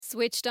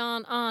Switched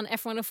on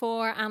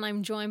F104, and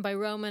I'm joined by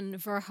Roman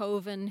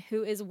Verhoeven,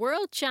 who is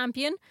world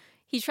champion.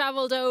 He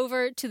travelled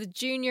over to the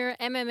Junior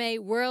MMA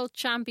World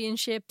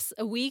Championships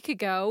a week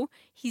ago.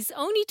 He's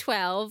only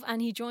 12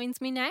 and he joins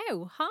me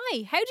now.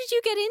 Hi, how did you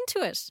get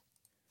into it?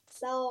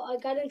 So I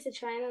got into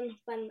training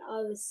when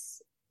I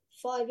was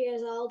 5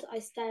 years old. I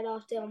started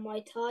off doing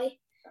Muay Thai.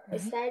 I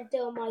started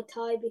doing Muay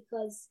Thai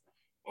because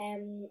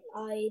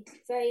I had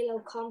very low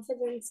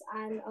confidence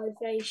and I was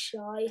very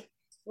shy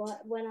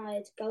when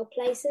I'd go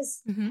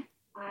places. And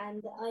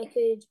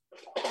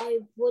I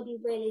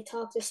wouldn't really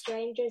talk to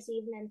strangers,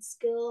 even in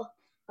school.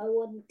 I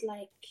wouldn't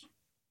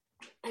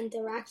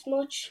interact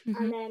much.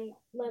 And then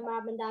my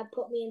mum and dad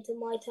put me into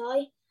Muay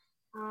Thai,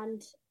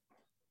 and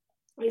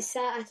I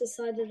sat at the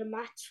side of the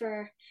mat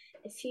for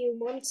a few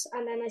months,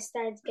 and then I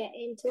started to get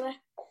into it.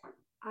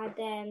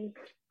 And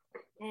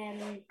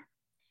then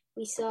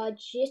we saw a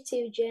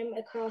jiu-jitsu gym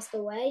across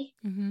the way,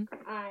 and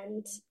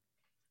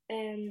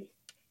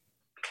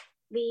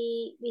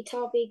we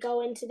thought we'd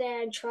go into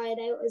there and try it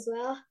out as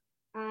well.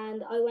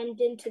 And I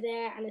went into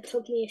there, and it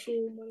took me a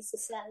few months to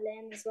settle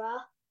in as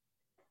well.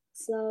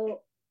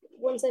 So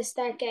once I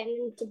started getting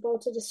into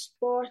both of the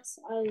sports,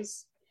 I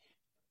was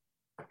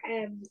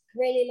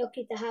really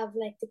lucky to have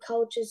the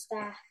coaches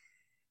that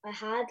I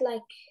had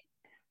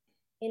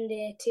in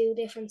the two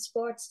different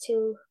sports,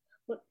 two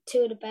of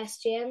the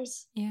best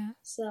gyms. Yeah.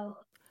 So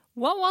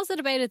what was it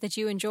about it that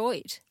you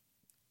enjoyed?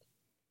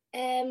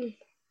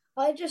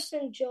 I just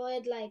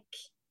enjoyed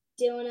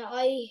doing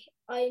it.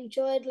 I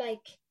enjoyed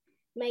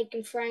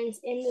making friends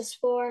in the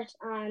sport,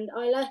 and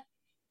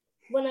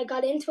when I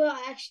got into it,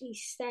 I actually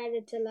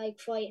started to like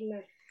fighting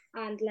it,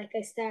 and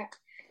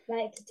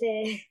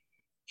to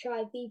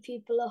try beat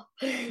people up.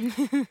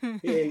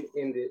 in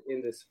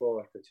the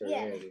sport that you're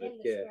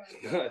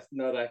in,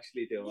 not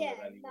actually doing it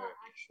anymore.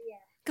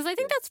 Because I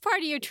think that's part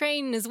of your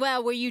training as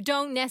well, where you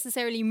don't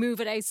necessarily move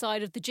it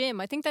outside of the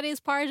gym. I think that is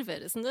part of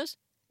it, isn't it?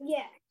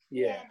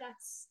 Yeah,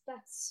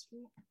 that's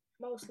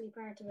mostly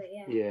part of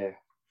it.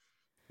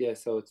 Yeah.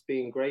 So it's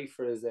been great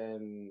for his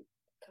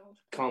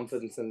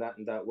confidence in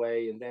that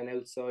way, and then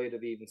outside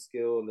of even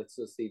school, it's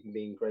just even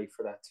been great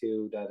for that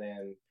too. That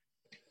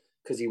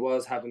because he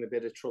was having a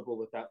bit of trouble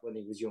with that when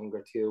he was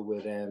younger too,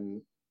 with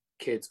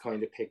kids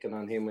kind of picking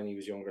on him when he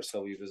was younger.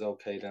 So he was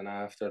okay then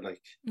after,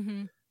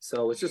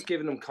 So it's just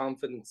giving him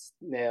confidence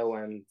now,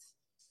 and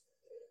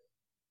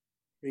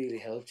really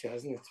helped you,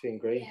 hasn't it? It's been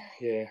great.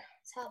 Yeah.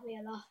 It's helped me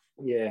a lot.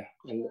 Yeah,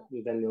 and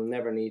then you'll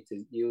never need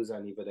to use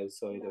any of it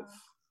outside of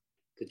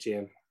the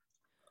gym.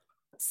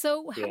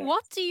 So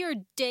what do your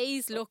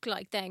days look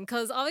like then?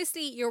 Because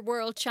obviously you're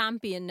world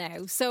champion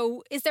now.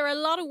 So is there a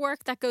lot of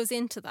work that goes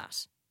into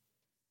that?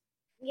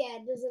 Yeah,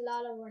 there's a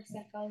lot of work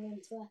that goes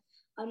into it.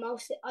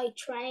 I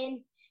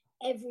train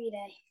every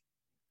day,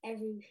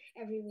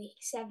 every week,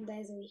 7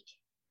 days a week.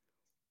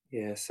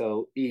 Yeah,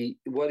 so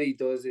what he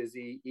does is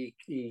he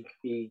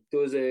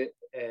does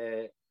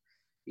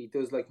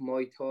like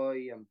Muay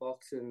Thai and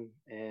boxing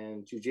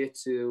and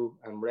jiu-jitsu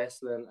and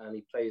wrestling, and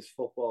he plays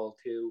football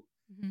too.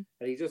 And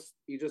he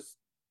just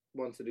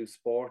wants to do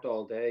sport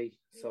all day.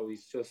 So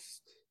he's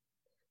just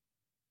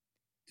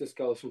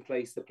goes from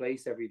place to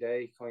place every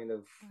day, kind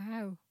of.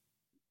 Wow.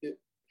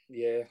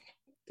 Yeah,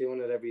 doing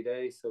it every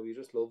day. So he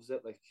just loves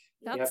it. That's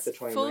you have to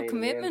try full and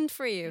commitment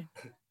for you.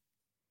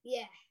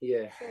 Yeah.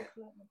 Full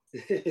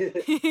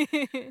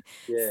commitment.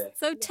 Yeah.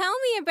 So tell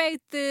me about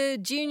the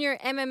Junior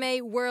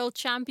MMA World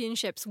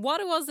Championships.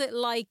 What was it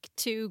like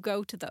to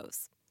go to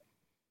those?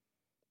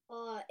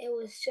 It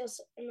was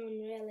just an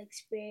unreal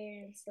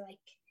experience.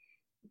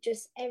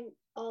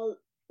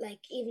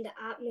 Even the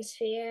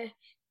atmosphere,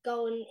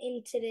 going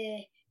into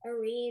the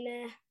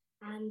arena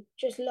and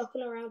just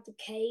looking around the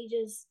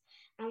cages.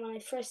 And when I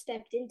first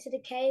stepped into the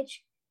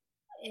cage,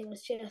 it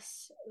was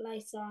just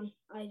lights on.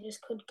 I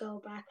just could go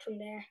back from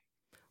there.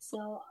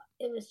 So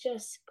it was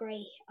just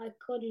great. I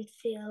couldn't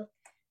feel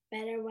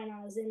better when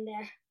I was in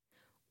there.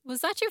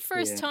 Was that your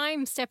first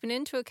time stepping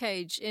into a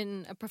cage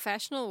in a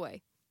professional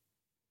way?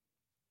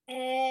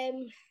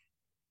 I've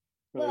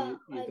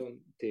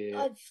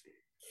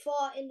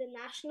fought in the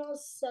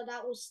nationals, so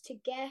that was to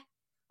get.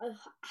 I've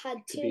had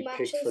two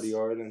matches. Picked for the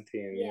Ireland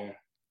team, yeah.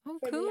 Oh,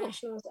 for cool. the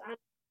nationals, and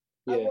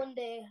I won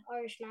the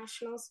Irish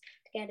nationals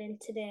to get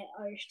into the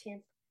Irish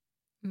team.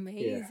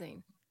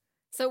 Amazing.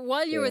 So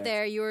while you were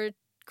there, you were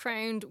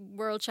crowned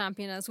world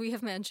champion, as we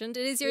have mentioned.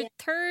 It is your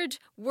third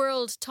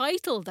world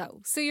title,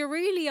 though. So you're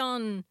really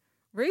on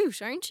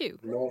route, aren't you?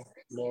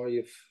 No,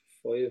 you've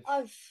 5.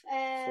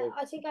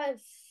 I think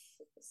I've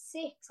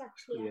 6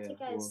 actually. I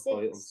think I have 6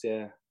 titles,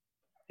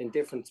 in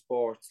different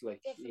sports,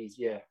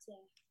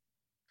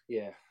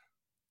 Yeah.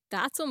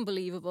 That's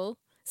unbelievable.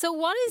 So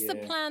what is the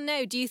plan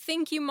now? Do you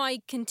think you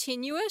might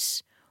continue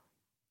it?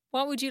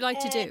 What would you like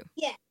to do?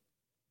 Yeah,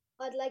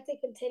 I'd like to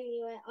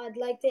continue it. I'd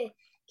like to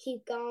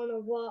keep going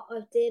on what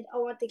I did. I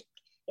want to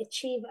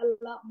achieve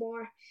a lot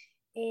more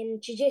in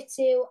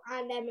jiu-jitsu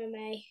and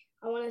MMA.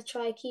 I want to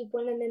try keep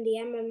winning in the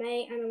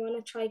MMA, and I want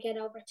to try get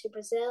over to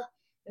Brazil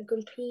and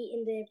compete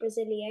in the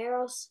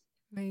Brasileiros.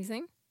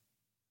 Amazing.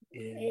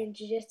 in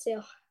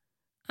jiu-jitsu.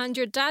 And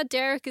your dad,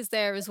 Derek, is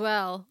there as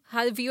well.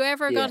 Have you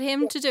ever got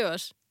him to do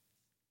it?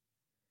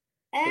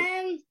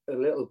 A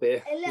little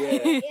bit.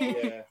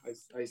 yeah.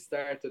 I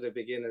started a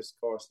beginner's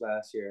course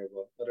last year,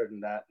 but other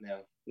than that, no,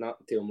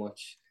 not too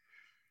much.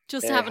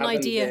 Just have an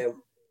idea.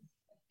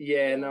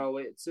 No,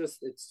 it's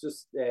just it's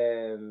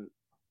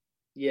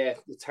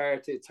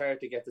hard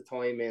to get the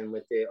time in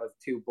with I have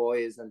two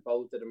boys, and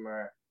both of them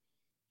are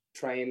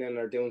training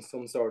or doing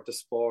some sort of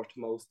sport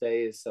most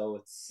days, so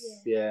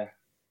it's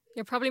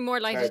You're probably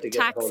more like a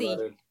taxi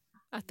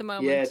at the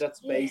moment. Yeah, that's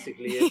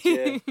basically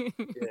it.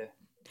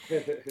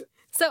 Yeah.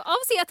 So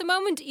obviously at the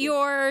moment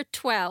you're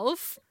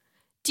 12.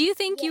 Do you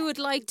think you would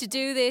like to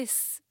do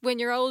this when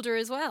you're older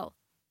as well?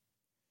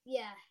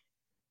 Yeah,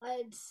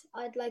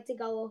 I'd like to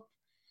go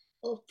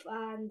up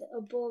and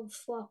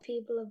above what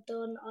people have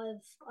done.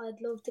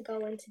 I'd love to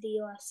go into the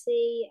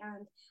UFC,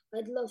 and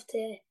I'd love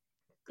to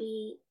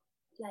be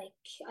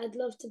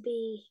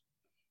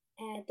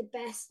the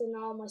best in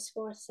all my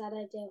sports that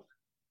I do.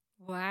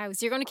 Wow,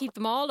 so you're going to keep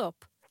them all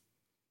up?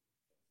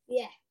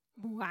 Yeah.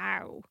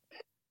 Wow.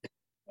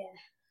 Yeah.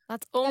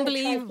 That's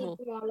unbelievable.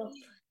 Keep them all up.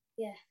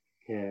 Yeah.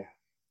 Yeah.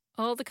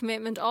 All the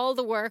commitment, all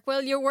the work.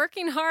 Well, you're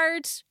working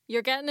hard.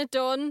 You're getting it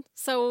done.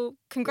 So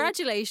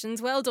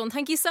congratulations. Well done.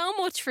 Thank you so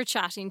much for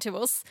chatting to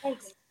us.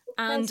 Thanks.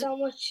 And Thanks so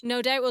much.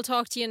 No doubt we'll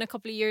talk to you in a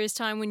couple of years'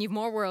 time when you've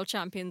more world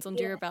champions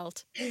under your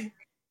belt.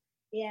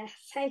 Yeah,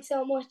 thanks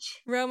so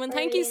much. Roman,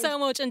 thank you so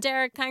much. And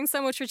Derek, thanks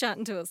so much for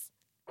chatting to us.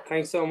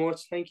 Thanks so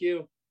much. Thank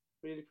you.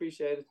 Really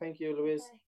appreciate it. Thank you, Louise.